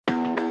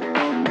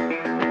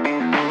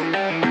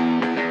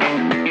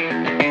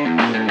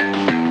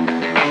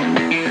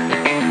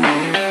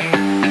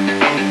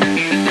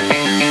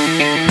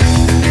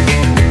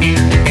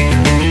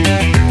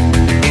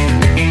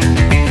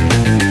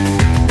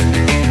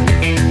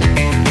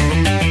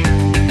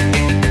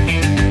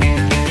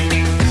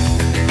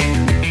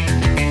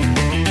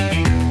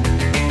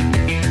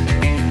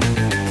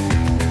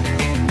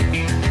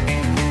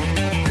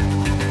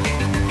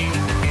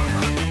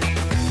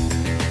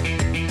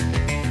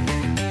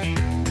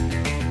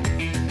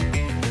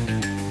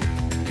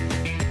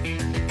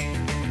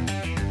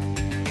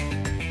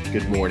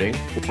good morning,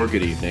 or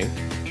good evening.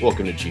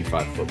 Welcome to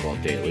G5 Football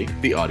Daily,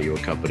 the audio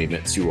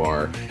accompaniment to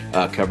our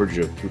coverage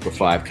of Group of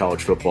 5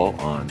 college football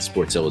on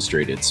Sports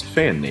Illustrated's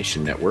Fan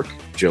Nation Network.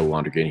 Joe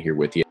Londergan here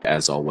with you,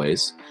 as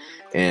always.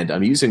 And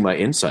I'm using my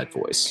inside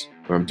voice,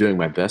 or I'm doing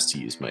my best to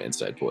use my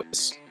inside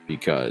voice,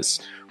 because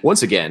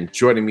once again,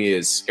 joining me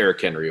is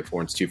Eric Henry of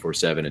Horns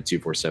 247 and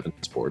 247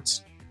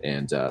 Sports,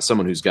 and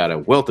someone who's got a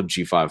wealth of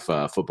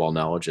G5 football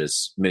knowledge,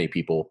 as many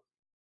people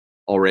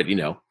already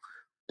know.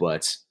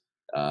 But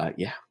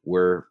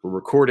we're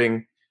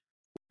recording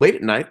late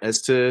at night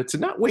as to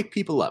not wake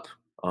people up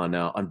on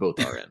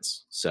both our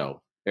ends.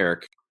 So,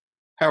 Eric,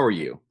 how are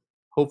you?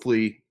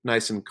 Hopefully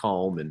nice and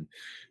calm and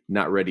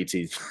not ready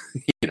to,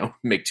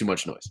 make too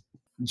much noise.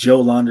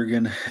 Joe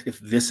Londergan, if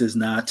this is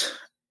not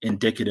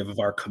indicative of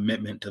our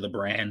commitment to the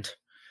brand,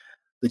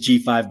 the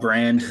G5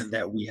 brand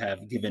that we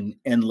have given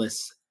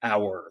endless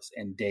hours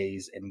and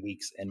days and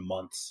weeks and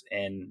months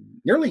and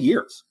nearly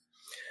years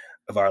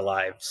of our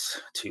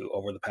lives to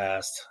over the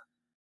past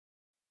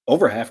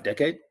over half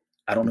decade,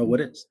 I don't know what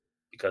is,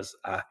 because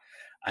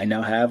I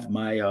now have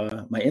my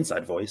my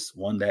inside voice,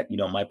 one that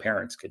my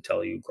parents could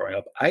tell you growing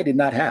up I did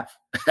not have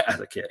as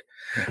a kid.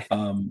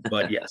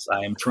 But yes, I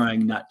am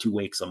trying not to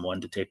wake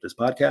someone to tape this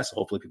podcast. So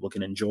hopefully, people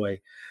can enjoy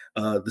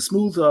the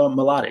smooth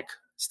melodic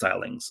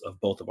stylings of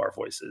both of our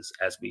voices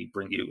as we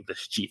bring you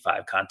this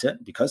G5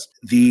 content, because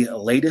the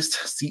latest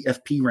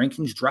CFP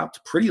rankings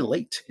dropped pretty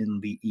late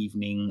in the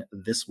evening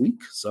this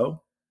week.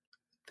 So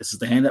this is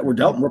the hand that we're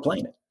dealt, and we're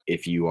playing it.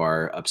 If you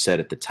are upset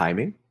at the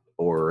timing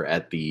or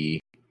at the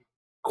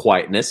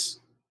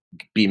quietness,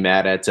 be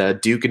mad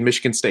at Duke and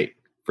Michigan State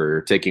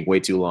for taking way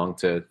too long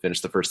to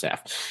finish the first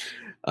half.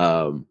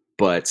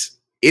 But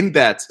in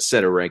that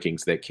set of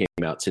rankings that came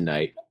out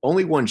tonight,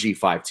 only one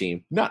G5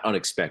 team, not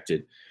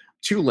unexpected.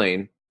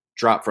 Tulane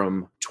dropped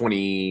from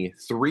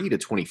 23 to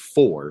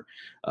 24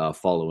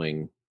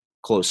 following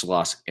close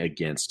loss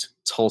against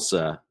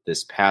Tulsa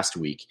this past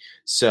week.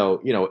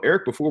 So,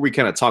 Eric, before we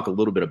kind of talk a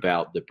little bit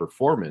about the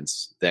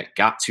performance that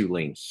got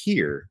Tulane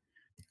here,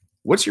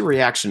 what's your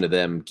reaction to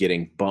them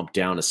getting bumped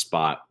down a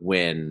spot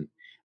when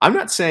I'm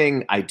not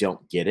saying I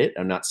don't get it.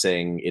 I'm not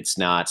saying it's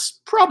not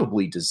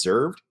probably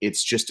deserved.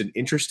 It's just an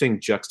interesting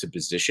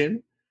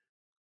juxtaposition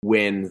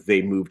when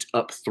they moved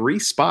up 3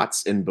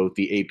 spots in both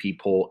the AP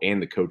poll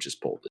and the coaches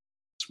poll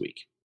this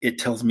week. It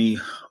tells me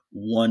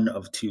one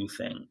of two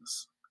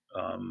things.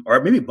 Or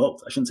maybe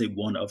both. I shouldn't say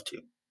one of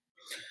two.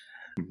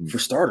 Mm-hmm. For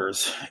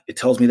starters, it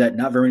tells me that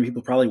not very many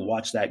people probably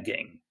watched that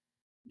game,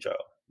 Joe.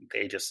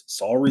 They just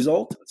saw a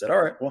result and said,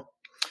 all right, well,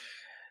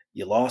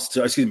 you lost.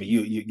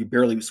 You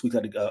barely squeaked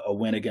out a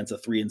win against a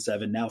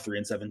 3-7, now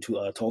 3-7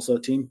 to Tulsa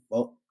team.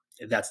 Well,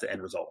 that's the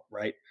end result,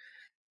 right?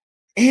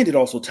 And it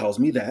also tells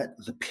me that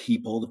the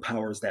people, the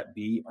powers that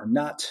be, are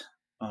not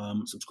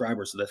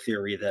subscribers to the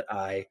theory that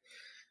I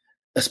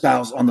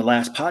espoused on the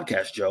last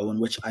podcast, Joe, in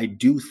which I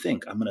do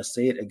think, I'm going to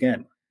say it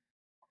again,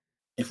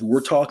 if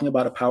we're talking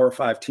about a Power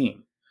 5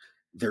 team,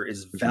 there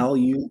is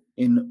value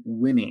in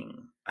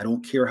winning. I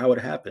don't care how it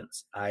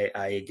happens. I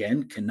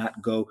again,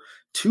 cannot go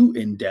too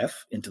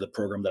in-depth into the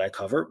program that I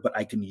cover, but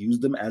I can use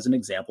them as an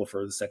example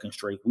for the second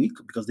straight week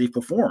because they've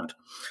performed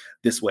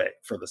this way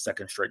for the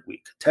second straight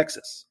week.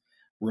 Texas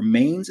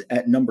remains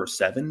at number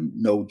 7,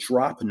 no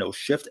drop, no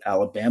shift.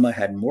 Alabama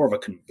had more of a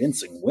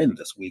convincing win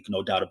this week,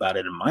 no doubt about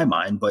it in my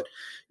mind. But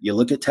you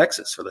look at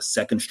Texas for the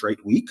second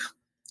straight week,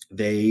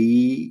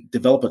 they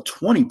develop a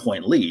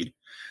 20-point lead.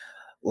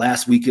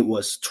 Last week it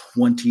was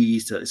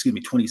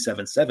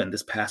 27-7.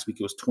 This past week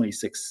it was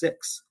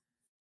 26-6,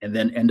 and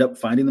then end up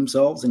finding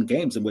themselves in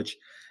games in which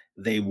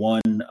they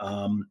won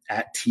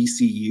at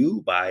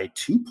TCU by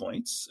 3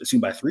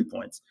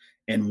 points,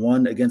 and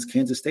won against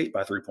Kansas State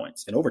by 3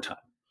 points in overtime.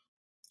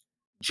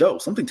 Joe,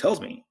 something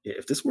tells me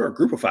if this were a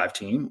Group of 5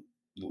 team,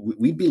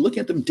 we'd be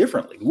looking at them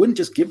differently. We wouldn't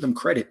just give them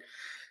credit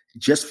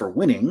just for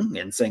winning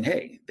and saying,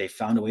 hey, they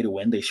found a way to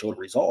win, they showed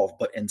resolve.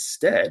 But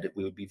instead,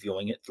 we would be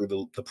viewing it through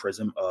the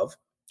prism of,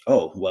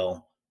 oh,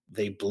 well,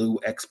 they blew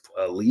X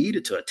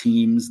lead to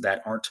teams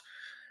that aren't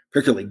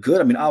particularly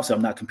good. I mean, obviously,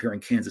 I'm not comparing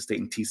Kansas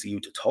State and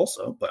TCU to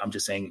Tulsa, but I'm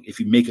just saying if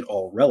you make it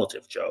all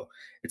relative, Joe,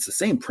 it's the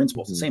same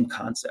principles, the same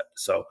concept.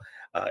 So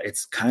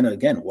it's kind of,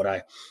 again, what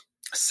I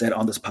said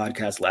on this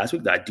podcast last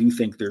week, that I do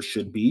think there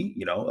should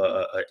be,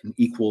 an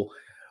equal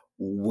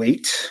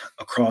weight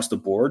across the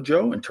board,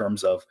 Joe, in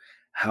terms of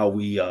how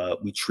we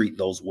treat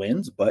those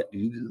wins. But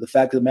the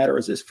fact of the matter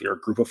is this: if you're a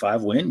Group of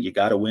 5 win, you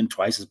got to win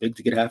twice as big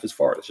to get half as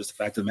far. It's just a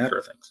fact of the matter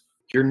of things.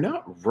 You're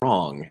not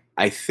wrong.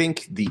 I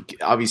think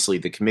obviously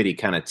the committee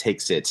kind of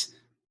takes it.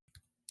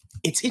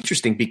 It's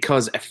interesting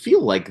because I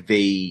feel like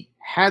they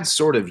had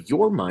sort of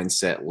your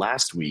mindset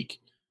last week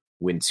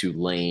when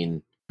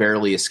Tulane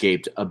barely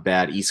escaped a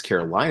bad East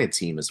Carolina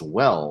team as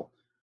well,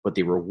 but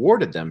they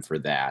rewarded them for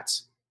that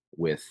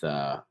with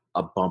a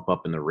bump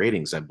up in the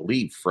ratings, I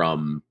believe,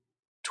 from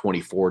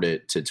 24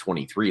 to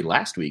 23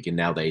 last week, and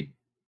now they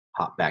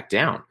hop back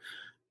down.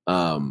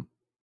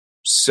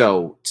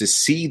 So to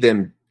see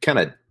them kind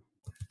of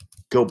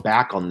go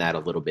back on that a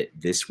little bit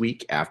this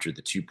week after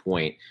the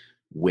 2-point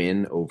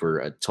win over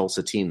a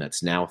Tulsa team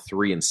that's now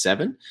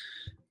 3-7.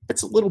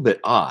 It's a little bit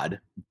odd,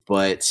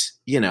 but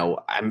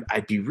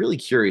I'd be really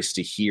curious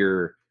to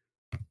hear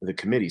the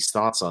committee's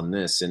thoughts on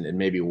this, and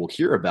maybe we'll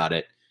hear about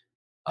it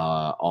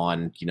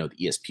on the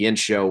ESPN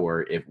show,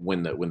 or if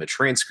when the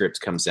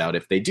transcript comes out,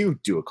 if they do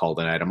a call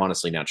tonight. I'm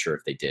honestly not sure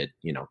if they did,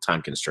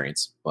 time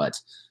constraints, but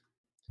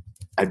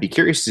I'd be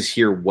curious to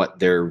hear what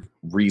their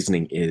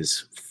reasoning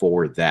is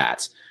for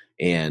that.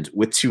 And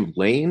with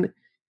Tulane,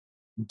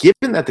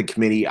 given that the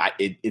committee,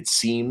 it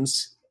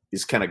seems,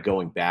 is kind of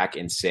going back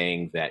and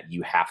saying that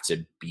you have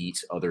to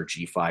beat other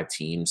G5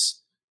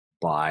 teams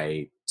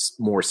by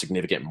more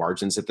significant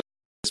margins at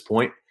this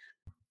point,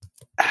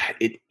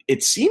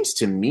 it seems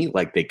to me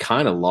like they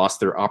kind of lost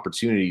their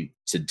opportunity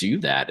to do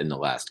that in the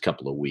last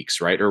couple of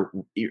weeks, right? Or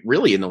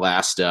really in the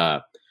last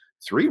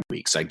 3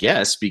 weeks, I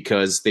guess,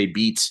 because they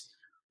beat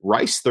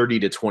Rice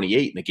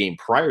 30-28 in the game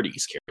prior to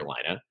East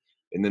Carolina,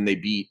 and then they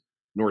beat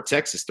North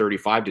Texas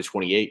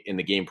 35-28 in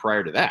the game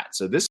prior to that.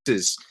 So this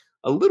is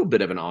a little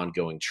bit of an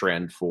ongoing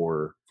trend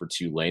for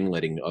Tulane,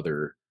 letting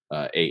other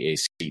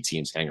AAC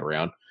teams hang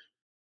around.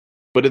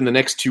 But in the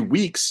next 2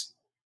 weeks,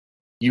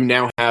 you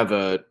now have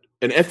an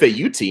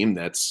FAU team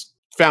that's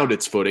found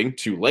its footing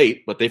too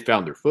late, but they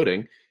found their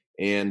footing,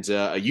 and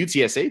a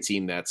UTSA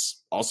team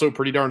that's also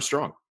pretty darn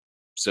strong.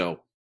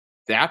 So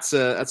that's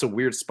a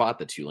weird spot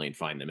that Tulane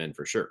find them in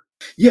for sure.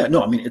 Yeah,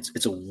 no, I mean,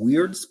 it's a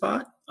weird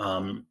spot.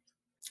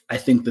 I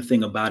think the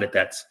thing about it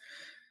that's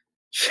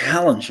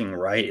challenging,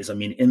 right, is, I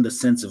mean, in the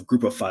sense of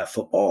Group of 5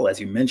 football, as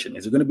you mentioned,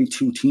 is there going to be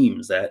two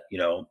teams that,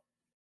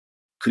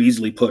 could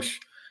easily push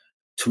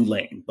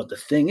Tulane? But the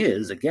thing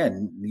is,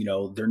 again,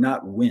 they're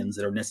not wins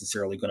that are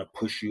necessarily going to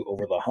push you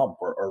over the hump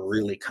or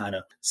really kind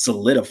of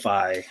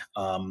solidify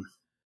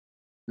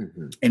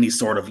any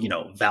sort of,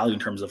 value in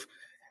terms of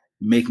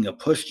making a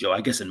push, Joe.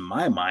 I guess in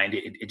my mind,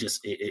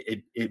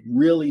 it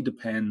really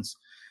depends.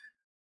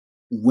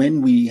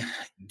 When we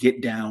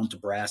get down to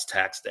brass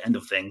tacks, the end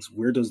of things,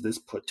 where does this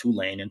put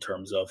Tulane in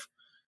terms of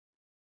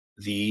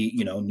the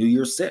New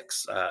Year's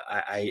Six?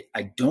 I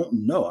don't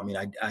know. I mean,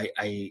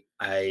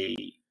 I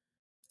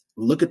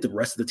look at the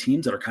rest of the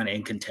teams that are kind of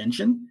in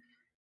contention,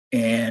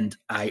 and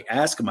I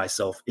ask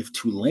myself, if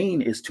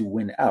Tulane is to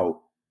win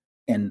out,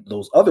 and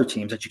those other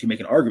teams that you can make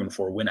an argument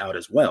for win out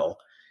as well,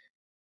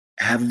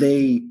 have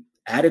they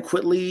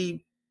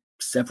adequately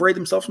separated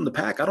themselves from the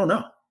pack? I don't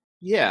know.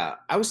 Yeah,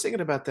 I was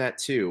thinking about that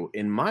too.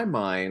 In my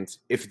mind,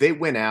 if they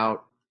win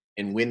out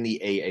and win the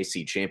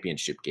AAC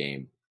championship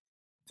game,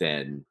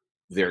 then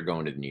they're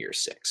going to the New Year's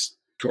Six.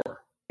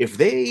 Sure. If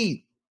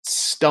they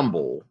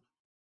stumble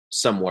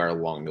somewhere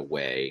along the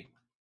way,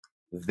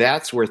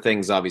 that's where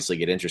things obviously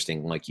get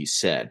interesting, like you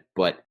said.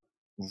 But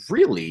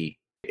really,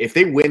 if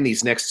they win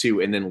these next two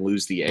and then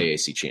lose the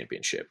AAC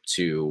championship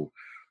to,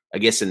 I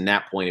guess in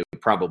that point, it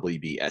would probably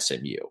be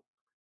SMU.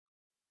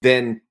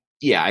 Then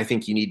yeah, I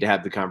think you need to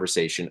have the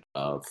conversation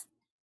of,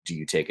 do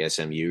you take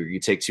SMU or you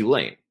take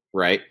Tulane,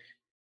 right?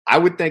 I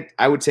would think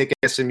I would take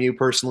SMU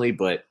personally,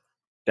 but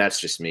that's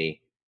just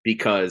me,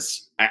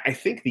 because I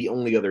think the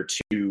only other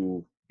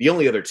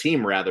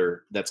team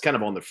rather that's kind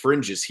of on the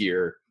fringes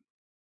here,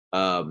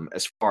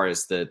 as far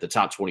as the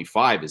top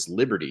 25, is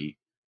Liberty.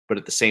 But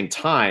at the same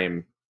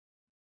time,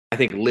 I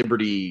think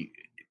Liberty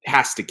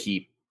has to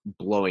keep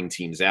blowing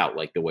teams out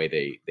like the way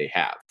they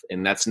have,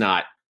 and that's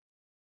not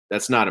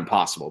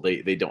impossible.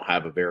 They don't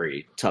have a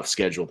very tough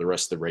schedule the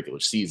rest of the regular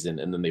season,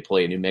 and then they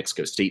play a New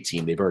Mexico State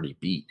team they've already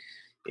beat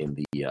in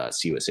the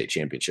CUSA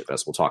championship,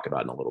 as we'll talk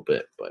about in a little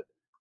bit. But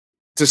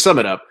to sum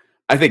it up,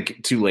 I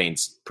think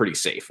Tulane's pretty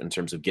safe in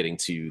terms of getting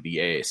to the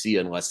AAC,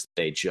 unless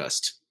they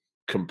just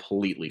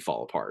completely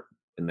fall apart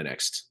in the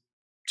next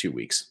 2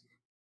 weeks.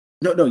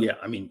 No, yeah.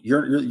 I mean,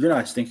 you're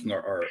not thinking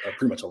are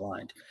pretty much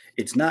aligned.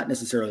 It's not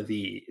necessarily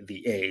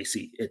the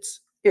AAC.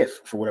 It's,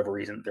 if for whatever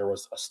reason there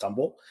was a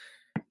stumble,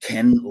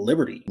 can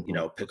Liberty,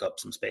 pick up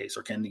some space,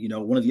 or can,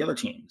 one of the other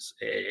teams?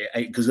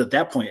 Because at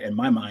that point, in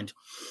my mind,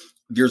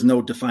 there's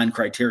no defined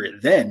criteria.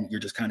 Then you're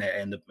just kind of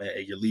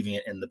you're leaving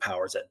it in the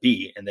powers that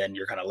be, and then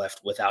you're kind of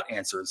left without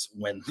answers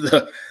when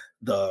the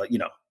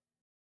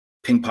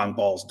ping pong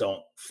balls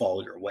don't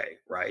fall your way,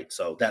 right?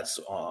 So that's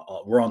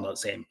we're on the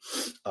same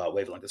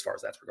wavelength as far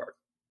as that's regard.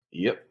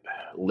 Yep,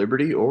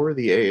 Liberty or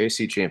the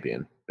AAC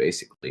champion,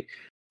 basically.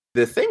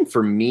 The thing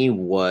for me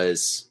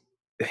was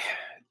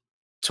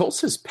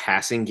Tulsa's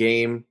passing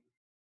game.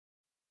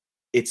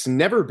 It's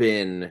never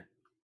been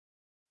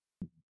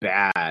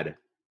bad,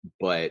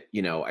 but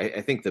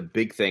I think the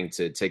big thing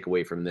to take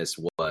away from this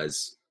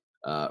was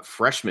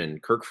freshman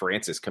Kirk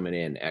Francis coming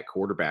in at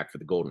quarterback for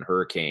the Golden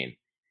Hurricane.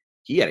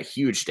 He had a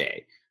huge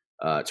day.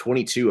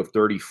 22 of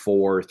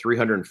 34,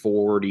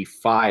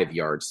 345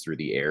 yards through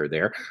the air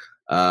there,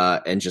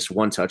 and just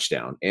one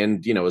touchdown.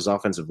 And, his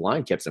offensive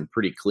line kept him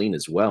pretty clean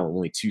as well,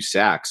 only 2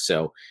 sacks.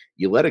 So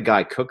you let a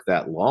guy cook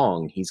that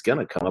long, he's going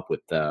to come up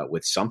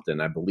with something.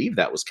 I believe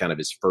that was kind of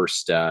his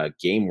first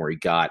game where he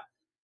got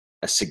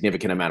a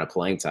significant amount of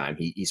playing time.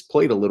 He's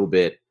played a little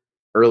bit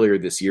earlier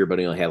this year, but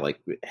he only had like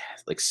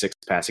 6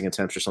 passing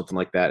attempts or something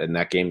like that. And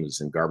that game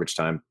was in garbage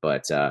time.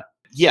 But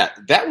yeah,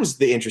 that was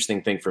the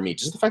interesting thing for me.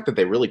 Just the fact that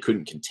they really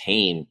couldn't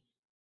contain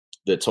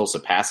the Tulsa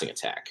passing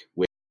attack,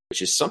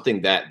 which is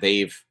something that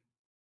they've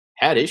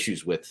had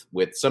issues with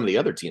some of the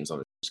other teams on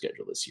the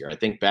schedule this year. I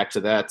think back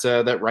to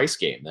that Rice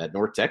game, that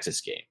North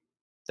Texas game.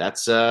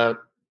 That's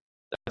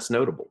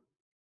notable.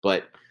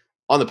 But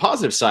on the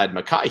positive side,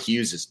 Mekhi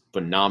Hughes is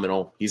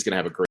phenomenal. He's going to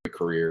have a great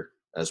career,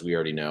 as we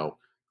already know.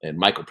 And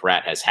Michael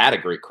Pratt has had a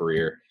great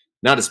career.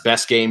 Not his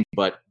best game,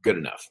 but good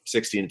enough.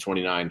 16 to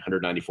 29,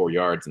 194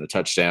 yards and a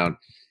touchdown.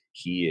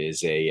 He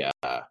is a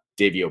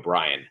Davey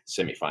O'Brien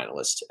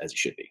semifinalist, as he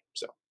should be.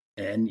 So,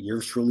 and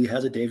yours truly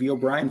has a Davey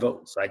O'Brien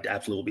vote, so I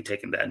absolutely will be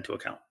taking that into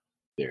account.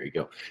 There you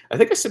go. I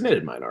think I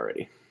submitted mine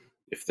already.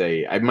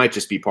 I might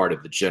just be part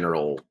of the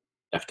general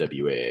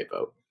FWAA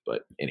vote,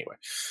 but anyway.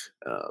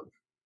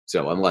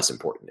 So I'm less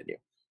important than you.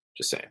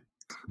 Just saying.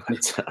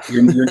 But,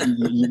 you're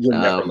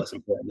never less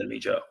important than me,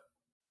 Joe.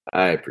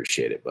 I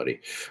appreciate it, buddy.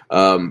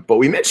 But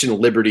we mentioned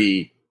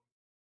Liberty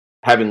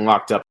having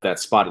locked up that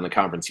spot in the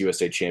Conference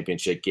USA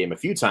Championship game a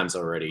few times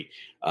already,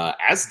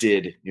 as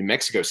did New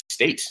Mexico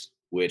State,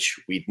 which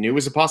we knew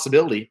was a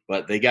possibility,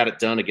 but they got it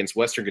done against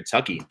Western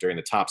Kentucky during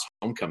the Top's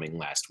homecoming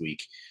last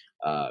week.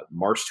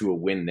 Marched to a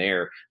win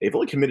there. They've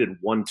only committed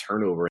one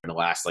turnover in the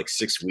last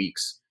 6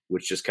 weeks,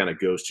 which just kind of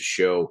goes to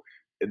show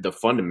the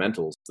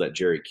fundamentals that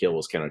Jerry Kill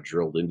has kind of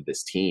drilled into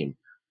this team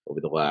over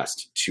the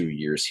last 2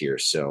 years here.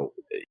 So,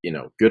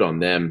 good on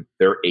them.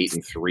 They're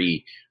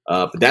 8-3.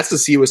 But that's the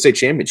CUSA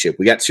Championship.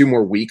 We got 2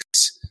 more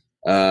weeks,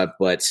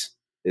 but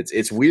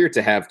it's weird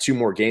to have 2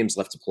 more games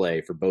left to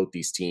play for both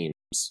these teams,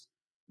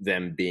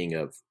 them being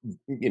of,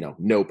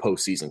 no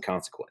postseason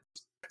consequence.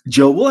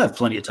 Joe, we'll have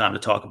plenty of time to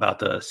talk about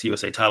the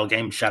CUSA title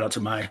game. Shout out to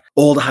my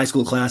old high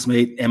school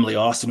classmate, Emily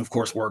Austin, of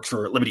course, works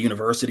for Liberty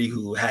University,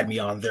 who had me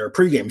on their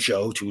pregame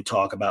show to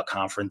talk about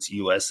Conference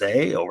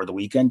USA over the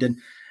weekend. And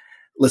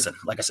listen,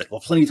 like I said, we'll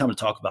have plenty of time to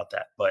talk about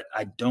that, but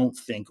I don't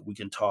think we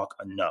can talk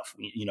enough.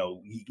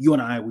 You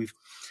and I, we've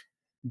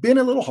been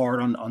a little hard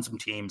on some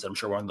teams. I'm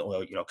sure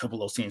a couple of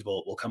those teams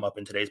will come up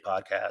in today's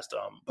podcast.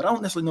 But I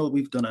don't necessarily know that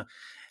we've done an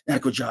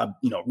adequate job,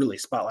 really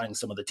spotlighting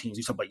some of the teams.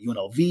 We talked about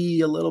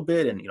UNLV a little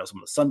bit and, some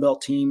of the Sun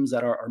Belt teams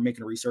that are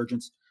making a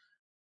resurgence.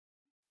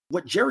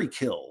 What Jerry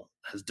Kill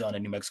has done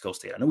in New Mexico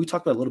State, I know we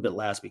talked about a little bit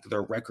last week,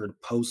 their record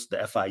post the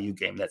FIU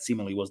game, that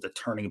seemingly was the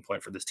turning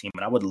point for this team.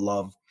 And I would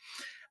love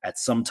at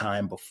some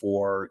time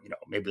before,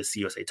 maybe the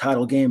CUSA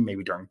title game,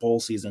 maybe during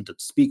bowl season, to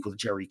speak with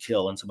Jerry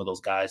Kill and some of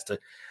those guys to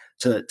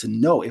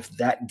know if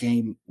that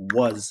game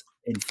was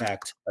in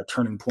fact a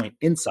turning point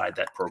inside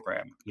that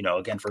program.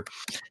 Again, for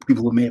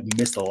people who may have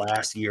missed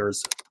last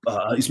week's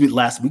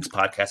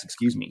podcast,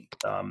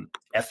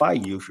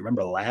 FIU, if you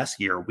remember last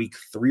year, week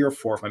 3 or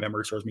 4, if my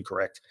memory serves me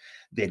correct,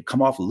 they had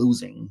come off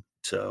losing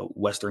to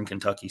Western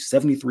Kentucky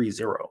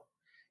 73-0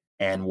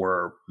 and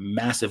were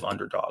massive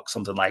underdogs,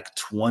 something like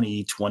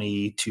 20,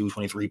 22,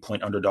 23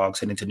 point underdogs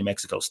heading to New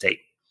Mexico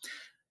State.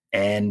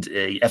 And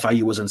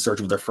FIU was in search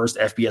of their first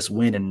FBS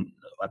win in,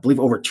 I believe,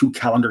 over 2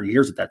 calendar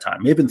years at that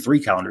time. May have been 3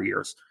 calendar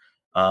years.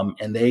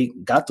 And they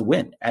got the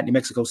win at New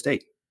Mexico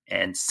State.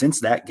 And since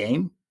that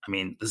game,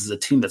 this is a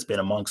team that's been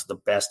amongst the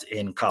best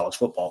in college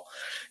football.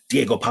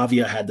 Diego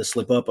Pavia had to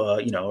slip up,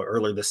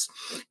 earlier this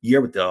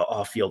year with the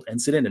off-field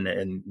incident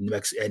in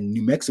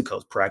New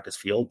Mexico's practice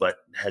field, but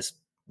has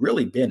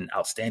really been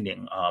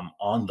outstanding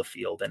on the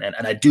field. And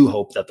I do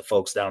hope that the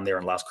folks down there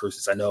in Las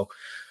Cruces, I know,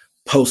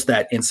 post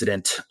that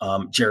incident,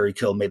 Jerry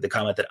Kill made the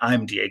comment that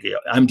I'm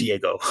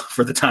Diego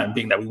for the time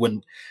being, that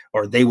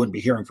they wouldn't be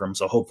hearing from him.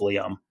 So hopefully,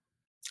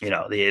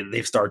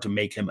 they've started to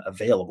make him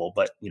available.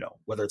 But,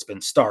 whether it's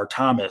been Star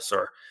Thomas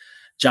or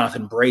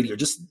Jonathan Brady or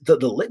just the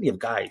litany of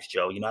guys,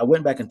 Joe, I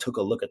went back and took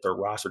a look at their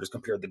roster, just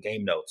compared the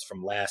game notes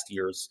from last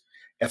year's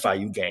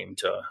FIU game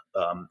to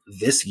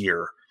this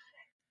year.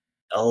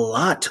 A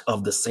lot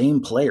of the same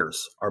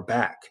players are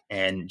back,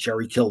 and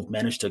Jerry Kill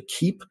managed to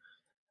keep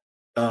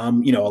a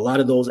lot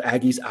of those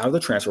Aggies out of the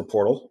transfer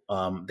portal.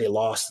 They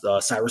lost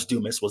Cyrus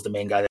Dumas was the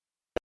main guy,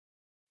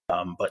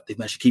 but they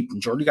managed to keep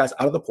majority guys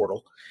out of the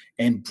portal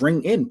and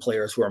bring in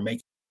players who are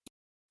making.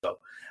 So,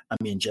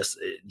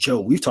 Joe,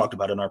 we've talked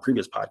about it in our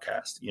previous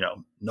podcast.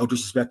 No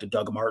disrespect to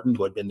Doug Martin,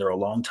 who had been there a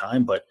long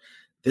time, but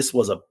this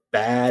was a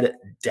bad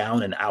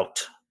down and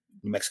out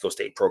New Mexico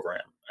State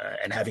program.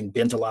 And having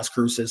been to Las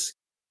Cruces,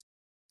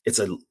 it's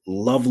a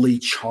lovely,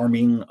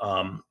 charming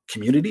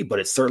community, but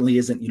it certainly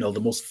isn't, the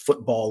most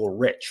football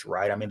rich,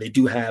 right? They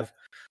do have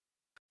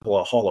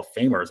Hall of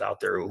Famers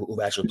out there who've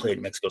actually played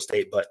in Mexico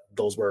State, but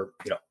those were,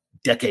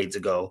 decades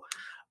ago.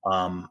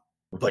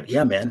 But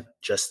yeah, man,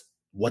 just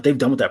what they've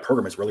done with that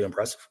program is really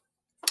impressive.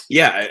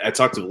 Yeah, I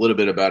talked a little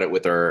bit about it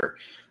with our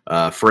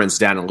friends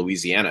down in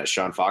Louisiana,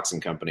 Sean Fox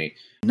and Company.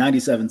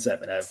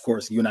 97.7. Of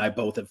course, you and I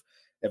both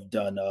have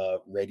done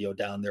radio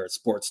down there at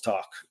Sports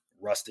Talk,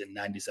 Rustin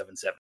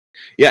 97.7.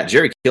 Yeah,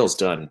 Jerry Kill's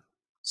done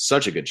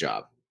such a good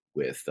job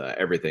with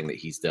everything that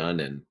he's done.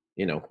 And,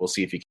 we'll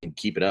see if he can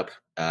keep it up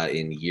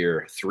in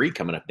year 3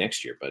 coming up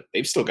next year. But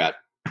they've still got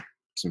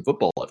some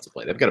football left to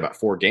play. They've got about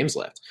 4 games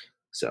left.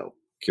 So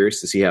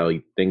curious to see how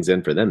things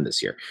end for them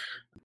this year.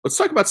 Let's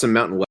talk about some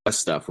Mountain West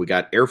stuff. We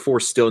got Air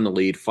Force still in the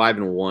lead,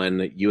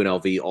 5-1.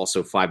 UNLV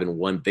also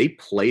 5-1. They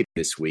played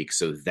this week,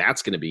 so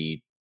that's going to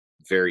be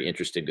very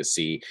interesting to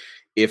see.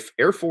 If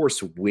Air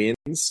Force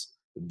wins,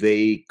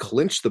 they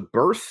clinch the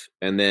berth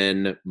and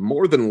then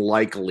more than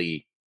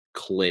likely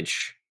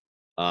clinch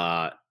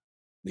the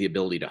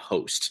ability to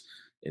host.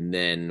 And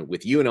then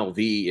with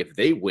UNLV, if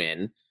they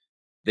win,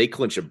 they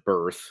clinch a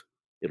berth.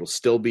 It'll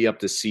still be up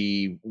to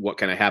see what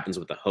kind of happens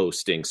with the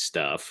hosting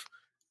stuff.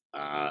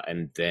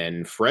 And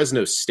then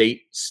Fresno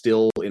State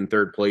still in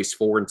third place,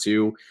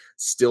 4-2,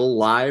 still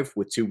live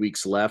with 2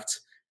 weeks left.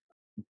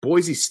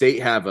 Boise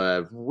State have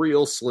a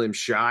real slim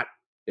shot.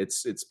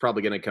 It's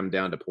probably going to come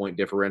down to point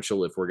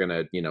differential if we're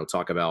going to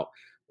talk about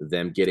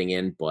them getting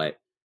in, but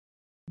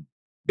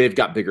they've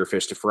got bigger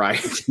fish to fry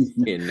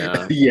in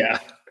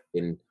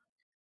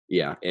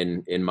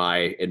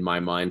my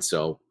mind.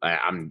 So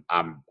I'm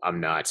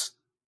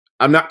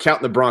not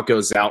counting the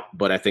Broncos out,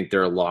 but I think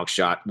they're a long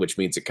shot, which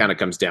means it kind of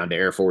comes down to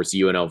Air Force,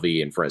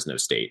 UNLV, and Fresno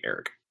State,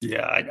 Eric.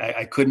 Yeah,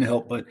 I couldn't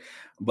help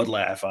but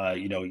laugh. I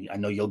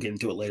know you'll get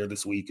into it later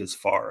this week as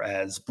far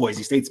as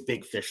Boise State's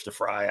big fish to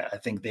fry. I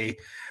think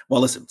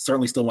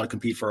certainly still want to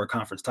compete for a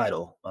conference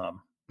title.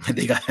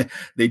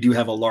 They do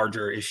have a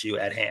larger issue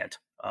at hand.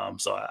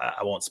 So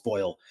I won't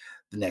spoil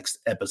the next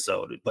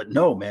episode. But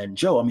no, man,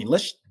 Joe, I mean,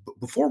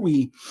 before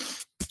we,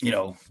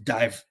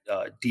 dive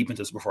deep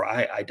into this, before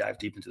I dive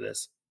deep into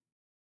this,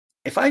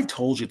 if I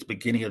told you at the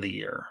beginning of the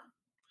year,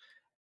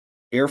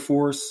 Air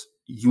Force,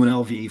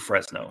 UNLV,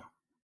 Fresno,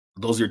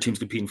 those are your teams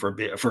competing for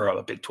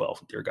a Big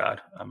 12. Dear God,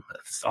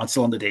 I'm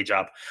still on the day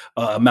job.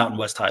 Mountain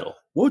West title.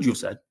 What would you have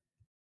said?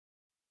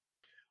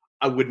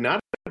 I would not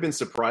have been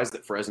surprised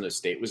that Fresno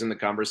State was in the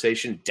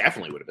conversation.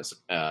 Definitely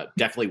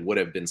would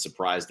have been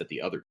surprised at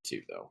the other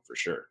two, though, for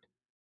sure.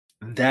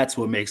 That's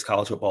what makes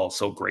college football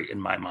so great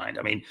in my mind.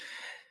 I mean,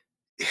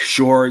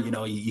 sure,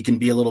 you can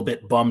be a little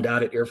bit bummed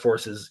out at Air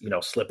Force's,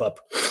 slip up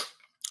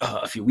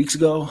a few weeks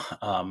ago.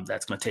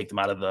 That's going to take them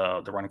out of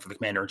the running for the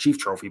Commander-in-Chief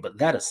trophy. But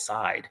that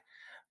aside,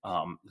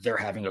 they're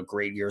having a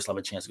great year. So have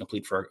a chance to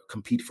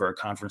compete for a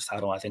conference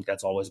title. I think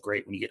that's always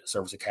great when you get a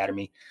service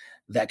academy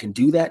that can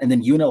do that. And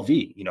then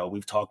UNLV,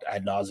 we've talked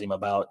ad nauseum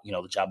about,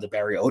 the job that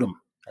Barry Odom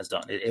has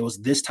done. It was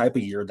this type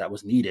of year that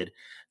was needed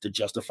to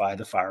justify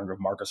the firing of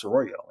Marcus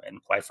Arroyo.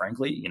 And quite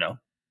frankly, you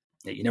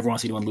never want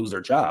to see anyone lose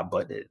their job,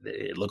 but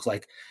it looks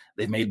like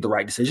they've made the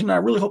right decision. And I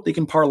really hope they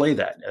can parlay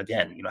that.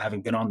 Again,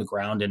 having been on the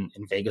ground in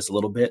Vegas a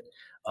little bit,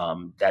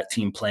 that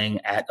team playing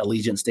at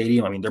Allegiant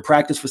Stadium, I mean, their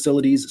practice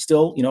facilities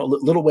still,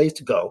 little ways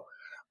to go.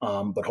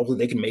 But hopefully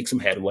they can make some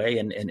headway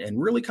and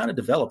really kind of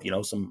develop,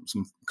 some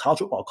college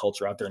football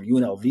culture out there in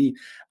UNLV.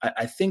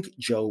 I think,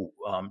 Joe,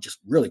 just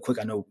really quick,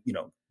 I know,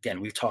 again,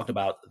 we've talked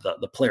about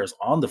the players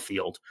on the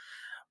field,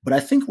 but I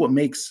think what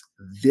makes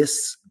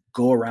this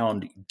go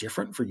around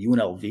different for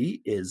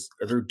UNLV is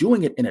they're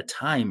doing it in a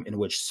time in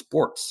which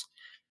sports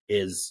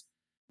is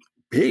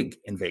big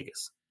in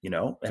Vegas, and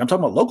I'm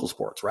talking about local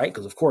sports, right?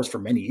 Because of course, for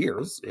many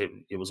years,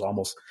 it was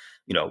almost,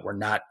 we're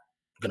not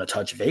going to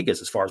touch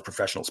Vegas as far as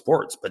professional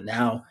sports, but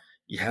now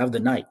you have the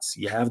Knights,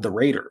 you have the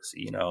Raiders,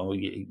 you're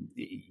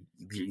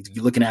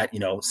looking at,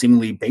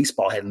 seemingly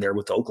baseball heading there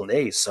with the Oakland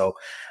A's. So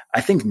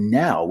I think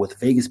now with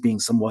Vegas being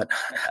somewhat,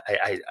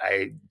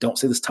 I don't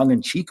say this tongue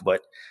in cheek,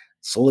 but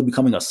slowly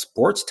becoming a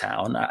sports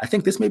town, I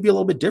think this may be a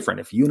little bit different.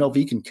 If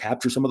UNLV can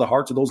capture some of the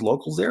hearts of those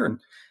locals there and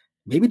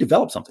maybe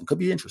develop something, could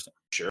be interesting.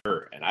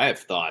 Sure. And I have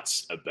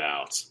thoughts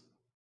about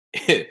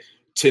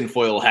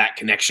tinfoil hat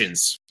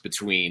connections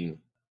between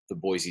the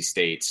Boise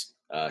State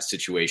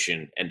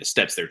situation and the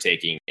steps they're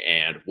taking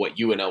and what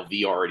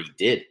UNLV already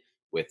did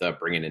with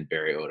bringing in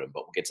Barry Odom.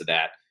 But we'll get to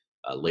that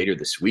later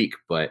this week.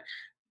 But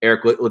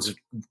Eric, let's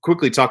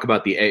quickly talk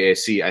about the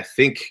AAC. I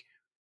think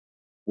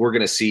we're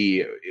going to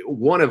see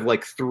one of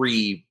like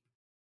three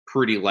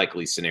pretty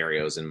likely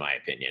scenarios, in my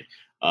opinion.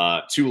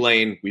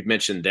 Tulane, we've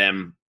mentioned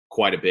them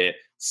quite a bit,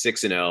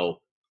 6-0.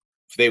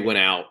 If they win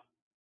out,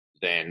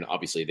 then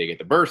obviously they get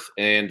the berth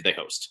and they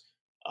host.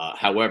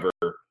 However,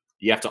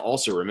 you have to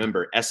also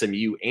remember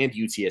SMU and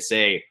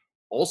UTSA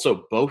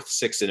also both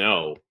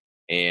 6-0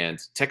 and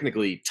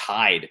technically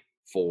tied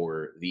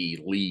for the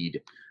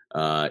lead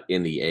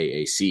in the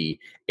AAC.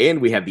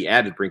 And we have the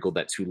added wrinkle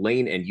that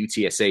Tulane and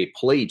UTSA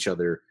play each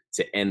other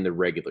to end the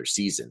regular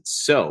season.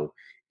 So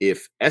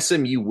if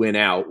SMU win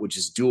out, which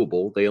is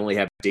doable, they only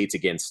have dates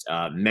against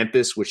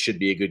Memphis, which should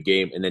be a good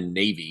game, and then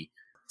Navy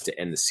to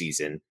end the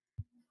season,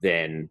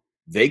 then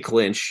they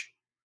clinch.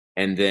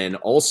 And then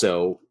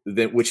also,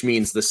 which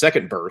means the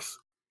second berth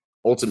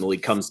ultimately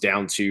comes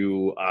down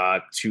to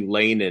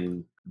Tulane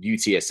and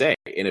UTSA.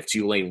 And if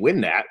Tulane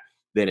win that,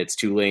 then it's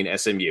Tulane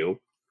SMU.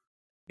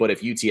 But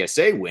if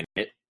UTSA win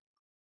it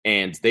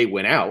and they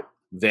win out,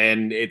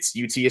 then it's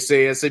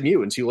UTSA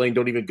SMU and Tulane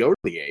don't even go to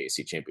the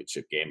AAC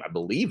championship game. I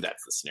believe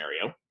that's the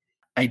scenario.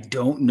 I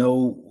don't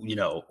know,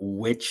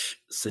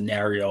 which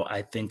scenario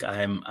I think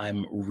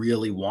I'm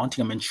really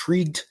wanting. I'm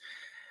intrigued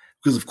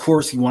because, of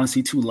course, you want to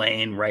see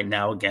Tulane right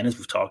now, again, as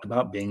we've talked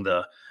about, being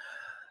the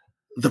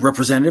the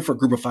representative for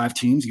group of 5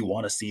 teams. You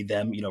want to see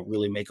them,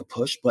 really make a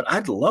push. But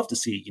I'd love to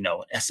see,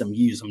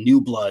 SMU, some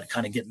new blood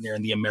kind of getting there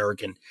in the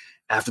American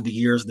after the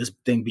years of this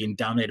thing being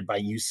dominated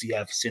by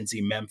UCF,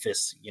 Cincy,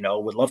 Memphis.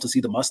 Would love to see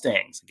the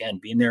Mustangs, again,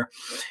 being there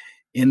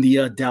in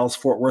the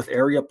Dallas-Fort Worth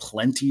area.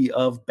 Plenty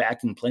of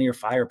backing, plenty of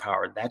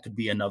firepower. That could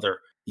be another,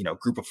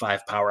 group of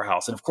 5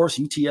 powerhouse. And of course,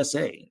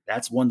 UTSA.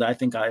 That's one that I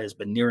think has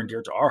been near and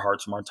dear to our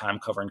hearts from our time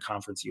covering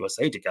Conference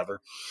USA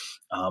together.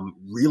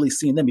 Really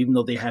seeing them, even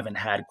though they haven't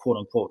had, quote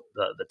unquote,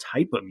 the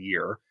type of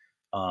year.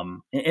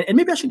 And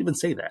maybe I shouldn't even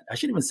say that. I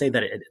shouldn't even say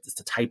that it's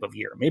the type of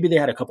year. Maybe they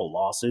had a couple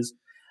losses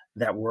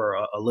that were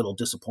a little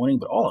disappointing,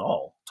 but all in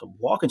all, to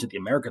walk into the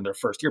American their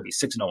first year, be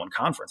 6-0 in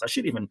conference. I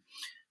shouldn't even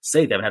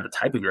say they haven't had the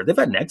type of year. They've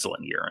had an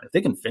excellent year. And if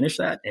they can finish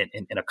that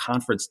in a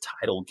conference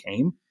title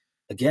game,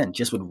 again,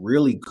 just would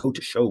really go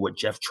to show what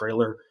Jeff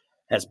Traylor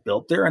has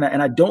built there. And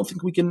I don't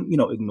think we can,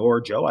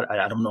 ignore Joe.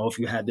 I don't know if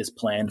you had this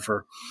planned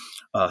for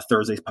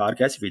Thursday's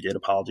podcast. If you did,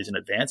 apologies in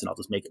advance, and I'll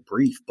just make it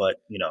brief. But,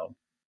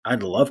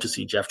 I'd love to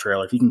see Jeff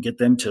Traylor, if he can get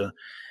them to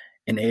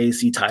an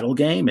AAC title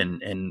game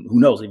and who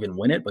knows, even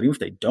win it. But even if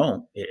they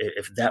don't,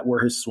 if that were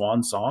his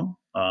swan song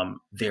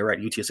there at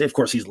UTSA, of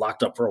course, he's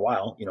locked up for a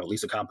while.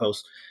 Lisa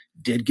Campos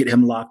did get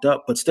him locked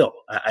up. But still,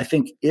 I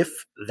think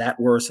if that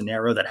were a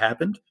scenario that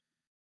happened,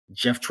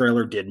 Jeff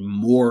Traylor did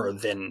more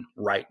than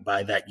right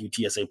by that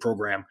UTSA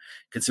program,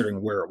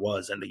 considering where it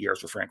was in the years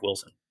for Frank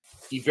Wilson.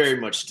 He very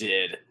much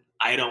did.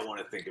 I don't want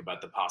to think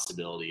about the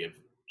possibility of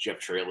Jeff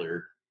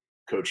Traylor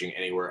coaching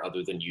anywhere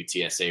other than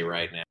UTSA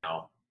right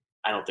now.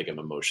 I don't think I'm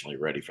emotionally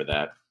ready for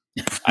that.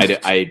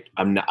 I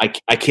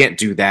can't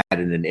do that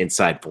in an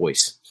inside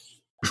voice.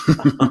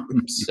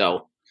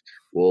 So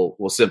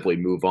we'll simply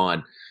move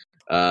on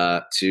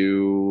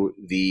to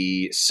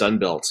the Sun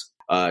Belt.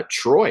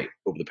 Troy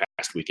over the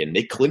past weekend,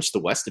 they clinched the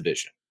West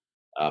Division,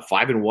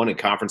 5-1 in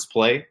conference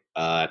play.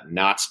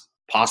 Not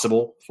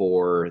possible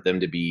for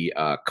them to be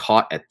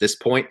caught at this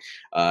point,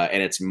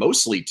 and it's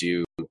mostly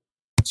due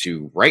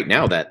to right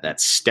now that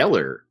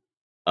stellar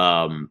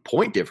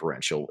point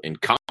differential in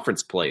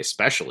conference play,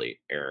 especially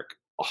Eric.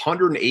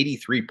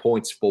 183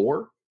 points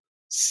for,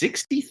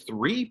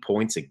 63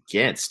 points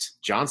against.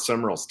 John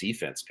Summerall's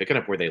defense picking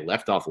up where they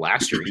left off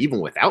last year, even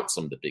without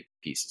some of the big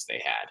pieces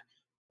they had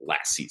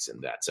last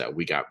season that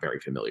we got very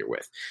familiar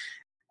with.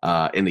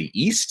 In the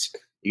East,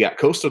 you got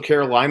Coastal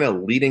Carolina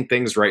leading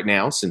things right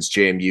now since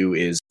JMU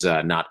is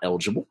not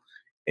eligible.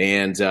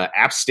 And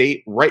App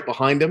State right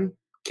behind them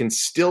can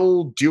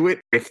still do it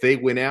if they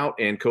win out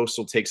and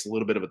Coastal takes a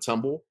little bit of a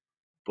tumble.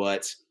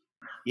 But,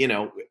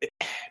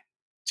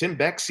 Tim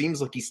Beck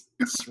seems like he's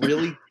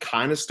really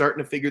kind of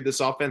starting to figure this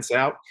offense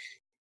out,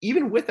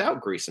 even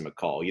without Grayson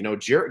McCall.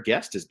 Jarrett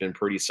Guest has been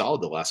pretty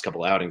solid the last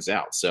couple of outings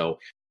out. So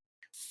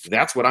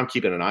that's what I'm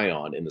keeping an eye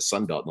on in the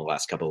Sun Belt in the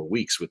last couple of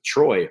weeks, with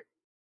Troy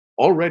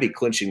already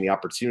clinching the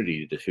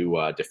opportunity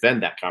to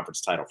defend that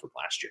conference title from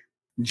last year.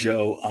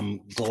 Joe,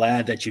 I'm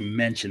glad that you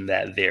mentioned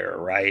that there,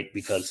 right?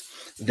 Because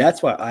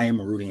that's why I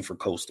am rooting for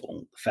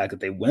Coastal. The fact that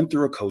they went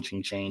through a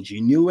coaching change,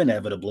 you knew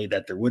inevitably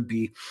that there would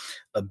be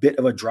a bit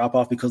of a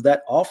drop-off because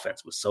that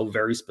offense was so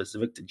very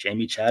specific to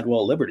Jamie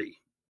Chadwell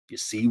Liberty. You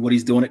see what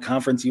he's doing at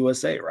Conference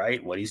USA,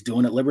 right? What he's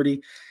doing at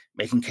Liberty,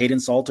 making Caden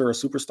Salter a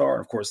superstar.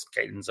 And of course,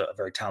 Caden's a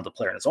very talented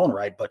player in his own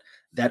right, but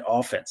that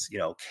offense,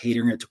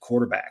 catering it to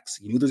quarterbacks,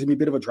 you knew there's going to be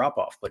a bit of a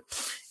drop-off. But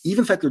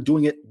even the fact they're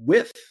doing it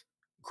with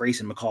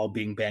Grayson McCall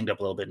being banged up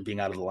a little bit and being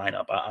out of the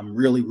lineup, I'm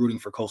really rooting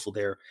for Coastal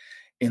there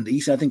in the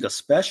East. I think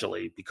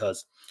especially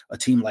because a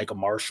team like a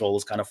Marshall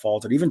has kind of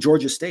faltered. Even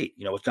Georgia State,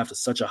 it's got to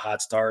such a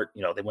hot start.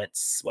 They went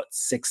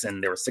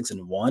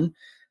 6-1,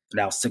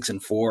 now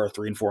 6-4,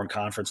 3-4 in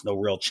conference. No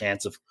real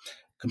chance of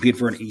competing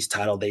for an East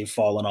title. They've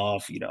fallen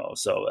off.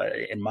 So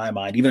in my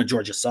mind, even a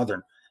Georgia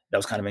Southern that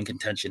was kind of in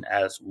contention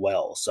as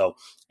well. So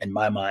in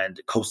my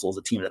mind, Coastal is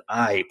a team that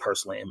I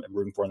personally am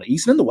rooting for in the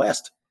East and in the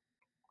West.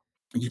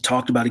 You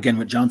talked about, again,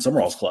 with John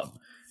Summerall's club.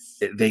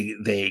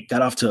 They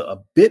got off to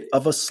a bit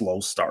of a slow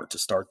start to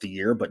start the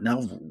year, but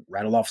now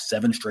rattled off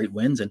 7 straight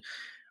wins. And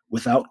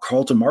without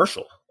Carlton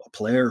Marshall, a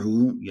player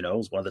who,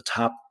 is one of the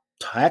top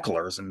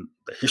tacklers in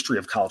the history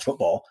of college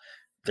football,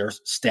 their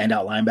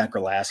standout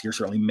linebacker last year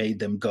certainly made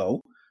them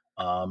go.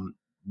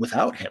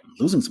 Without him,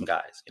 losing some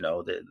guys,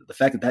 the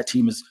fact that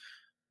team is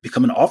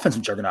become an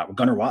offensive juggernaut with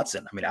Gunnar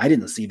Watson. I mean, I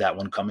didn't see that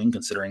one coming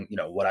considering,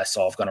 what I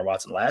saw of Gunnar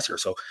Watson last year.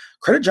 So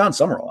credit John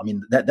Summerall. I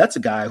mean, that's a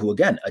guy who,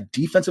 again, a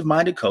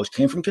defensive-minded coach,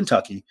 came from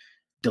Kentucky,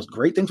 does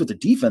great things with the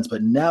defense,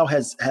 but now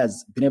has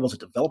been able to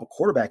develop a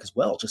quarterback as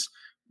well, just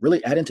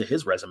really add into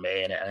his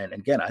resume. And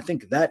again, I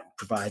think that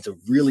provides a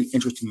really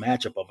interesting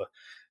matchup of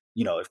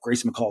if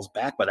Grayson McCall's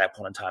back by that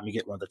point in time, you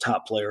get one of the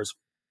top players,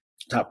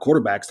 top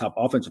quarterbacks, top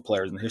offensive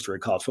players in the history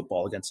of college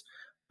football against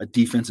a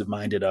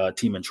defensive-minded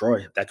team in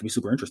Troy. That could be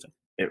super interesting.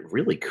 It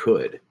really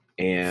could.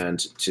 And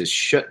to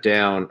shut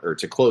down, or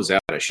to close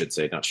out, I should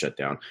say, not shut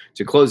down,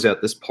 to close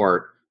out this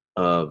part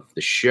of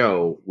the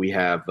show, we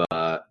have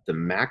the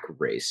MAC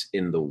race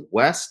in the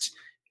West.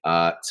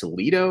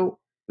 Toledo,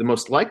 the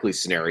most likely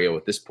scenario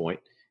at this point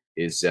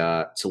is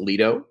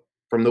Toledo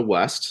from the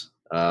West.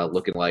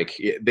 looking like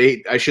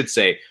I should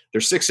say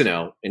they're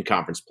 6-0 in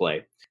conference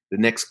play. The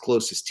next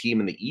closest team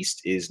in the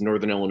East is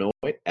Northern Illinois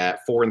at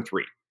 4-3.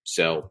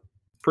 So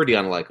pretty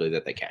unlikely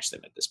that they catch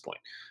them at this point.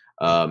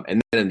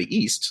 And then in the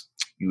East,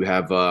 you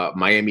have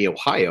Miami,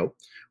 Ohio,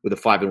 with a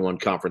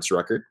 5-1 conference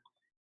record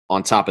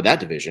on top of that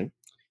division.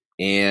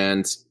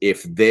 And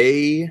if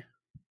they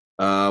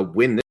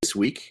win this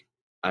week,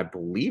 I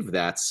believe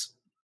that's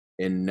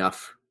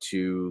enough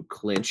to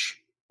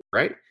clinch,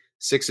 right?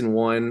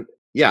 6-1.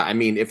 Yeah, I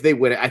mean, if they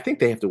win, I think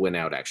they have to win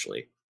out,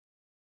 actually.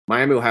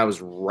 Miami, Ohio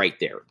is right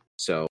there.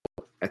 So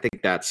I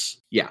think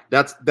that's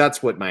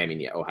what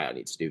Miami, Ohio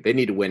needs to do. They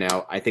need to win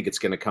out. I think it's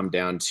going to come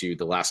down to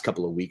the last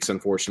couple of weeks,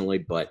 unfortunately.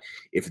 But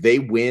if they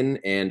win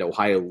and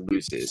Ohio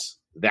loses,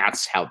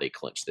 that's how they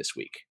clinch this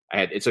week.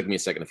 It took me a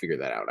second to figure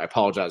that out. I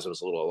apologize. It was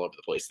a little all over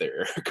the place there,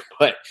 Eric.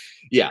 But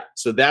yeah,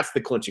 so that's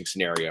the clinching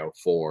scenario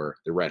for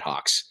the Red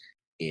Hawks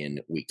in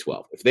week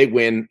 12. If they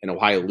win and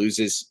Ohio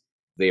loses,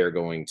 they are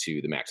going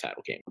to the MAC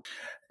title game.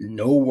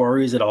 No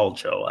worries at all,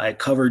 Joe. I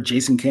covered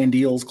Jason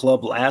Candiel's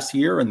club last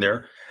year and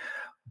their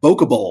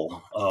Boca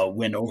Bowl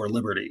win over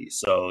Liberty.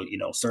 So,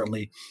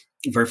 certainly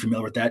very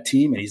familiar with that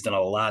team, and he's done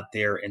a lot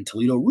there in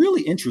Toledo.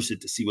 Really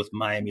interested to see with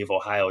Miami of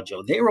Ohio,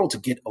 Joe. They were able to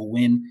get a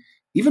win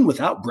even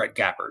without Brett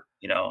Gappert.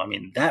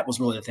 That was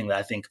really the thing that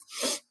I think,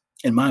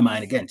 in my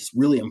mind, again, just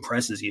really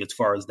impresses you as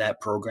far as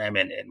that program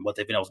and what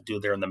they've been able to do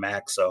there in the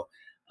MAC. So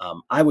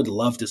I would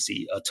love to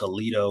see a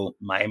Toledo,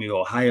 Miami,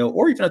 Ohio,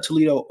 or even a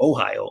Toledo,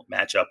 Ohio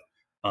matchup.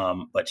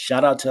 But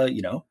shout out to,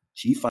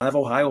 G5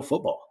 Ohio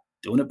football,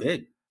 doing it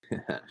big.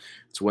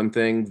 It's one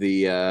thing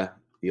the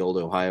old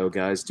Ohio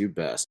guys do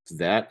best.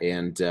 That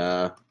and,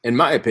 in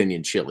my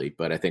opinion, chili.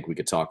 But I think we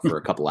could talk for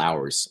a couple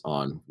hours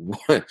on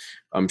what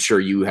I'm sure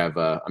you have.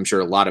 I'm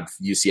sure a lot of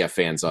UCF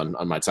fans on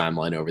my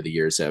timeline over the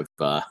years have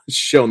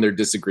shown their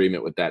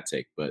disagreement with that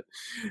take. But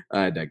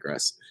I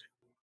digress.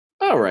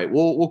 All right,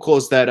 we'll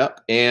close that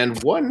up.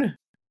 And one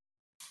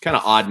kind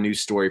of odd news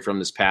story from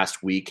this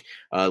past week: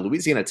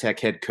 Louisiana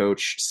Tech head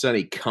coach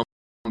Sonny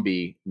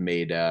Cumbie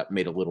made a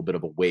little bit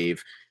of a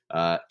wave.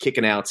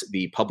 Kicking out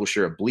the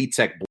publisher of Bleed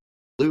Tech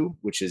Blue,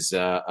 which is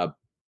a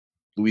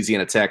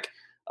Louisiana Tech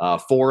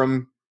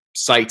forum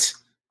site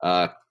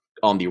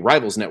on the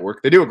Rivals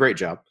Network. They do a great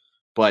job,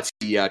 but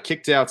he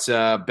kicked out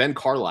Ben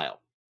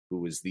Carlisle, who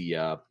was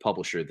the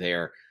publisher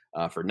there,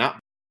 for not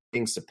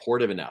being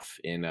supportive enough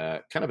in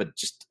kind of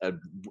just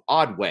an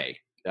odd way.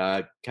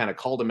 Kind of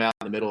called him out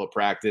in the middle of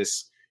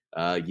practice,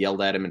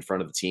 yelled at him in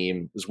front of the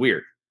team. It was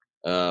weird.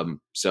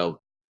 So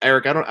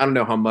Eric, I don't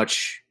know how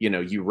much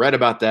you read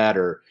about that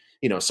or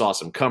saw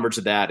some coverage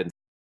of that and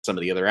some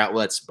of the other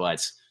outlets,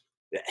 but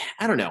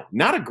I don't know.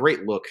 Not a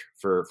great look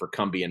for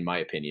Cumbie, in my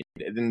opinion.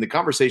 In the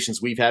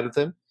conversations we've had with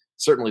him,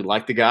 certainly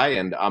like the guy,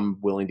 and I'm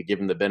willing to give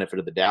him the benefit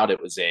of the doubt.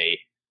 It was a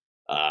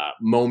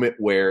moment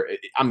where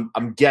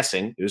I'm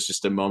guessing it was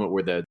just a moment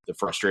where the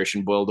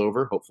frustration boiled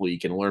over. Hopefully, you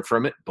can learn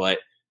from it, but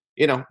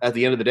at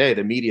the end of the day,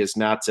 the media is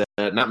not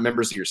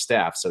members of your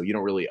staff, so you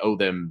don't really owe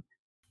them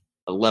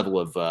a level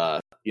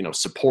of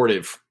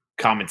supportive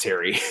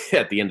commentary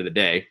at the end of the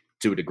day,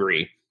 to a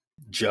degree.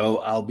 Joe,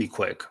 I'll be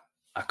quick.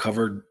 I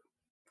covered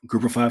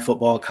Group of 5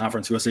 football,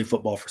 Conference USA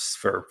football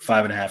for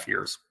 5.5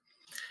 years.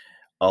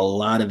 A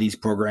lot of these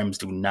programs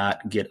do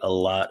not get a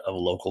lot of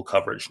local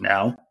coverage.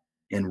 Now,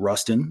 in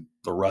Ruston,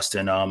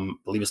 I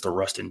believe it's the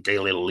Ruston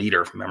Daily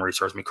Leader, if memory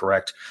serves me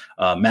correct.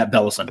 Matt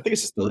Bellison. I think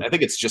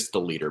it's just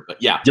the Leader,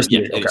 but yeah.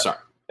 Okay. Sorry.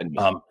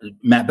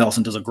 Matt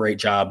Bellison does a great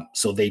job,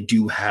 so they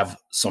do have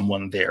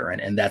someone there,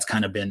 and that's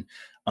kind of been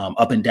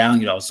up and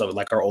down, so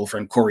like our old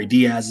friend Corey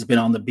Diaz has been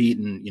on the beat,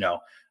 and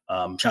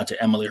shout out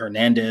to Emily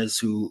Hernandez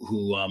who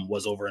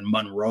was over in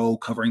Monroe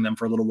covering them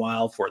for a little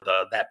while before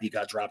that beat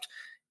got dropped.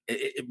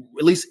 At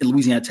least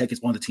Louisiana Tech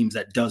is one of the teams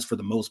that does, for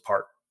the most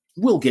part,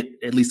 will get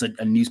at least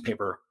a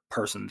newspaper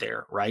person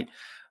there, right?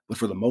 But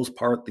for the most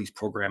part, these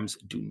programs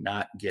do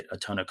not get a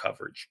ton of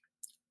coverage.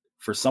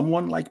 For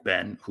someone like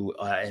Ben, who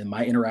in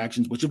my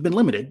interactions, which have been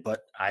limited,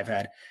 but I've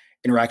had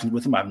interactions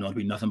with him, I've known to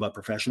be nothing but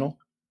professional.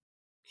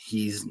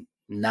 He's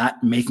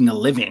not making a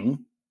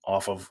living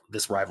off of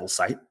this rival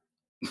site.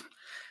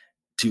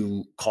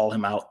 To call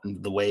him out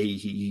in the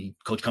way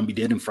Coach Cumbie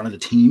did in front of the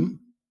team,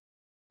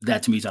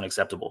 that to me is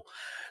unacceptable.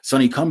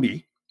 Sonny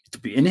Cumbie,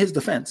 in his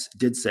defense,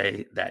 did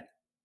say that,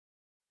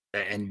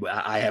 and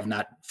I have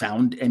not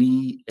found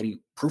any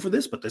proof of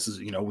this, but this is,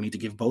 we need to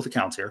give both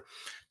accounts here.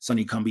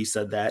 Sonny Cumbie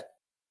said that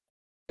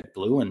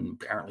Blue and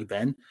apparently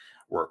Ben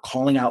were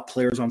calling out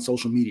players on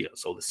social media.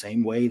 So the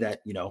same way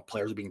that,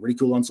 players are being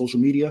ridiculed on social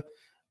media,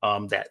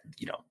 that,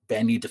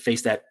 Ben need to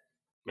face that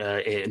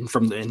in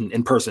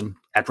person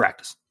at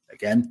practice.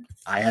 Again,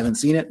 I haven't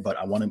seen it, but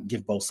I want to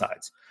give both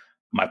sides.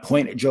 My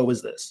point, Joe,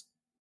 is this.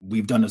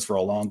 We've done this for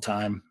a long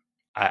time.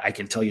 I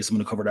can tell you,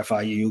 someone who covered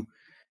FIU,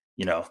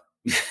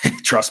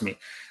 trust me,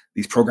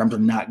 these programs are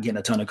not getting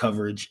a ton of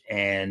coverage.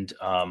 And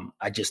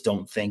I just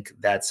don't think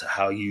that's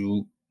how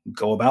you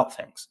go about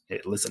things.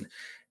 Listen,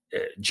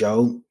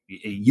 Joe,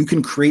 you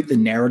can create the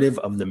narrative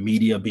of the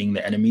media being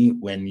the enemy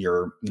when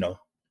you're,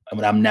 And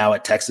when I'm now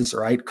at Texas,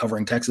 right,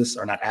 covering Texas,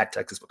 or not at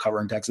Texas, but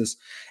covering Texas,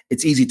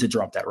 it's easy to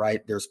drop that,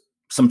 right? There's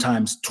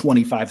sometimes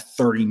 25,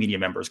 30 media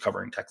members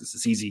covering Texas.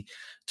 It's easy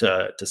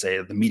to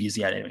say the media's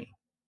the enemy.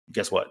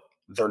 Guess what?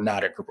 They're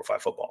not at Group of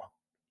Five football.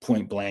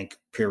 Point blank,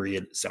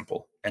 period,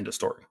 simple, end of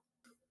story.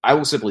 I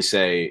will simply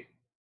say,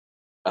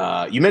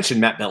 you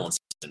mentioned Matt Melanson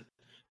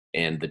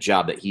and the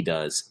job that he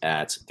does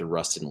at the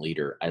Rustin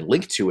Leader. I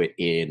linked to it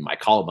in my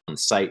column on the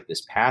site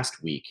this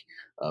past week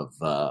of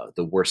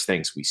the worst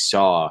things we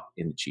saw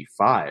in the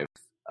G5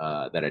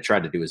 that I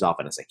tried to do as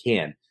often as I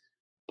can.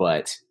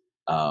 But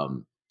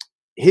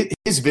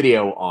his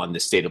video on the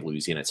state of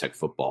Louisiana Tech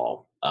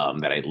football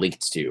that I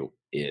linked to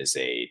is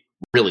a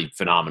really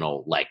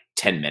phenomenal,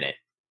 10-minute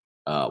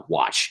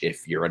watch.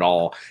 If you're at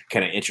all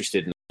kind of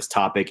interested in this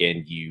topic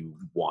and you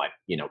want,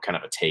 kind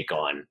of a take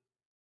on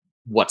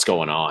what's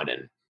going on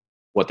and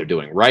what they're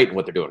doing right and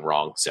what they're doing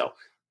wrong. So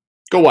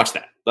go watch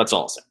that. That's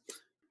all I'll say.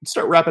 Let's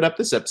start wrapping up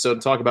this episode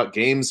and talk about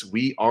games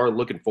we are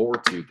looking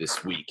forward to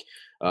this week.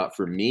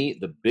 For me,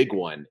 the big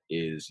one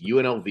is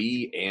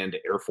UNLV and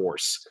Air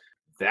Force.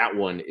 That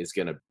one is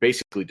going to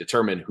basically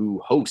determine who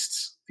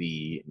hosts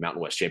the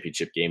Mountain West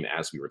Championship game,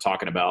 as we were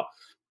talking about.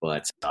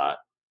 But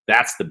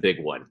that's the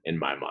big one in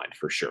my mind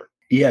for sure.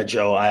 Yeah,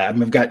 Joe,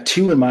 I've got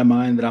two in my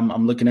mind that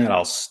I'm looking at.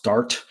 I'll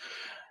start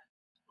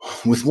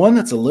with one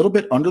that's a little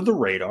bit under the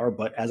radar,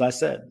 but as I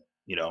said,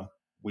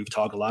 we've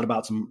talked a lot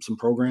about some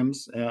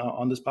programs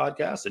on this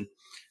podcast, and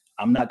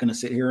I'm not going to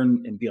sit here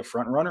and be a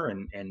front runner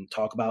and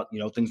talk about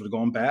things that are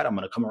going bad. I'm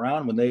going to come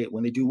around when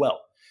they do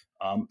well.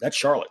 That's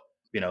Charlotte.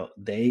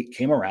 They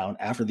came around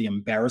after the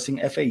embarrassing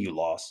FAU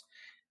loss.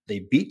 They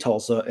beat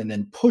Tulsa and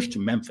then pushed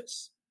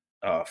Memphis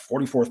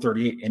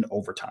 44-38 in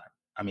overtime.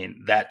 I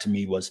mean, that to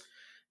me was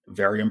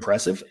very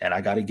impressive, and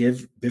I got to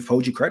give Biff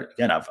Poggi credit.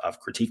 Again,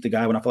 I've critiqued the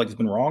guy when I feel like he's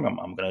been wrong.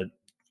 I'm going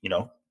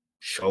to,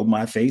 show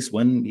my face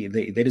when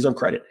they deserve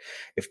credit.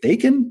 If they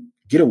can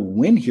get a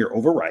win here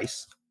over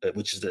Rice,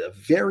 which is a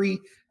very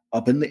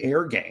up in the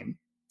air game,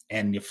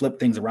 and you flip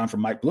things around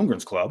from Mike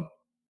Bloomgren's club,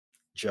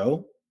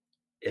 Joe,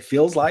 it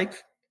feels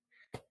like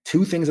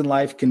two things in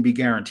life can be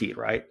guaranteed,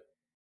 right?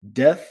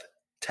 Death,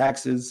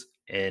 taxes,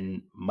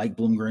 and Mike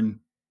Bloomgren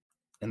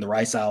and the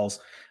Rice Owls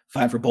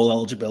fight for bowl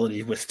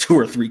eligibility with 2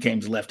 or 3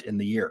 games left in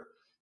the year.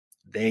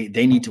 They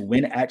need to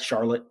win at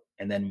Charlotte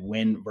and then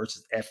win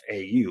versus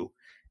FAU.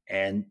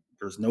 And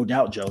there's no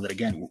doubt, Joe, that,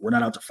 again, we're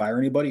not out to fire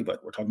anybody,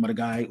 but we're talking about a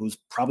guy who's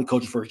probably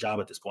coaching for his job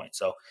at this point.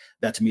 So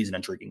that, to me, is an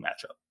intriguing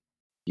matchup.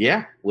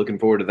 Yeah, looking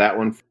forward to that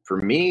one. For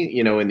me,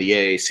 in the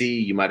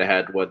AAC, you might have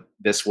had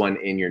this one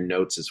in your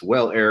notes as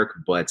well, Eric,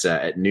 but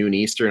at noon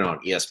Eastern on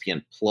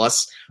ESPN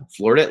Plus,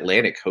 Florida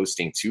Atlantic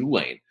hosting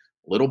Tulane.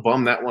 Little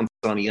bum that one's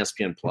on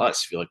ESPN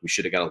Plus. Feel like we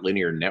should have got a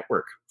linear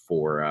network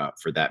for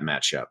that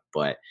matchup.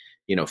 But,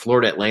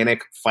 Florida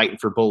Atlantic fighting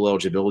for bowl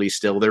eligibility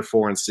still. They're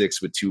 4-6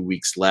 with 2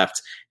 weeks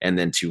left. And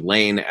then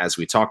Tulane, as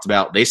we talked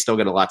about, they still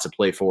got a lot to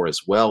play for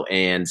as well.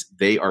 And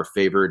they are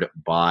favored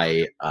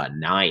by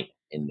 9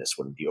 in this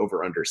one. The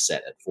over-under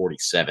set at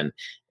 47.5.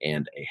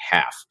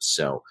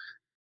 So,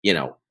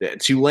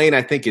 Tulane,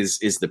 I think, is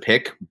the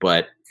pick.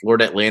 But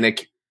Florida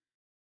Atlantic,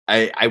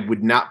 I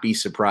would not be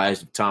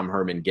surprised if Tom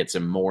Herman gets a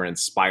more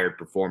inspired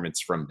performance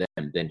from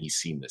them than he's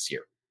seen this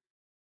year.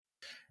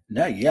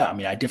 No, yeah. I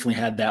mean, I definitely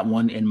had that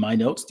one in my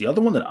notes. The other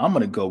one that I'm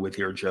going to go with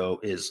here, Joe,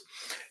 is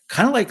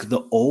kind of like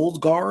the old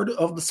guard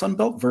of the Sun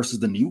Belt versus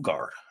the new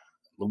guard.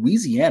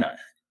 Louisiana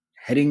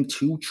heading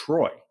to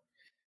Troy.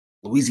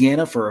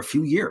 Louisiana, for a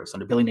few years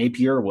under Billy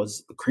Napier,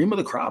 was the cream of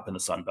the crop in the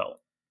Sun Belt.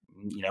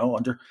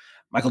 Under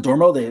Michael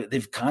Dormo,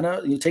 they've kind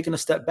of taken a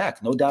step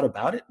back, no doubt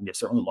about it. And they've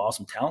certainly lost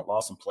some talent,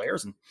 lost some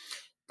players, and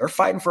they're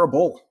fighting for a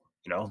bowl.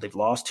 They've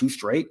lost 2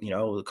 straight.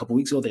 A couple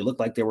weeks ago, they looked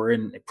like they were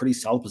in a pretty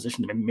solid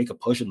position to maybe make a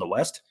push in the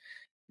West.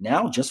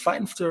 Now, just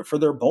fighting for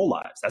their bowl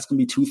lives. That's going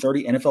to be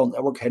 2:30 NFL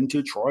Network heading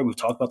to Troy. We've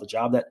talked about the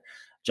job that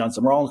John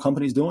Summerall and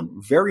company is doing.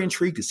 Very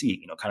intrigued to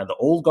see, kind of the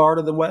old guard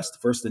of the West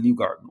versus the new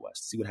guard in the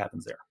West. See what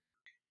happens there.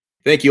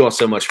 Thank you all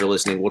so much for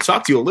listening. We'll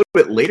talk to you a little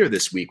bit later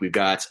this week. We've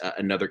got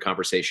another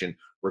conversation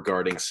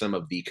regarding some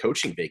of the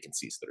coaching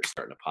vacancies that are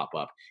starting to pop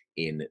up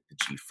in the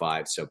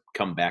G5. So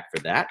come back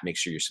for that. Make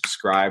sure you're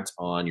subscribed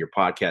on your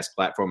podcast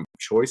platform of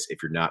choice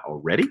if you're not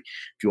already.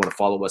 If you want to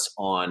follow us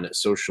on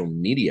social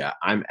media,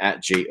 I'm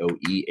at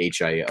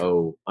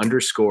JOEHIO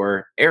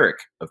 _ Eric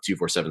of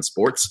 247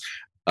 Sports.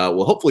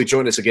 Will hopefully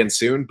join us again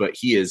soon, but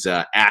he is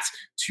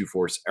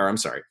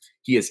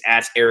he is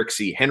at Eric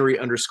C. Henry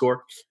 _.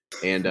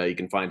 And you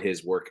can find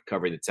his work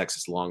covering the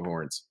Texas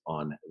Longhorns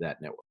on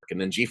that network. And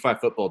then G5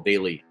 Football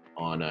Daily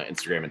on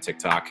Instagram and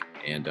TikTok.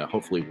 And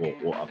hopefully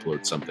we'll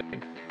upload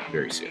something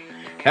very soon.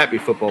 Happy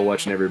football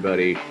watching,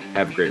 everybody.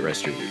 Have a great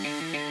rest of your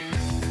week.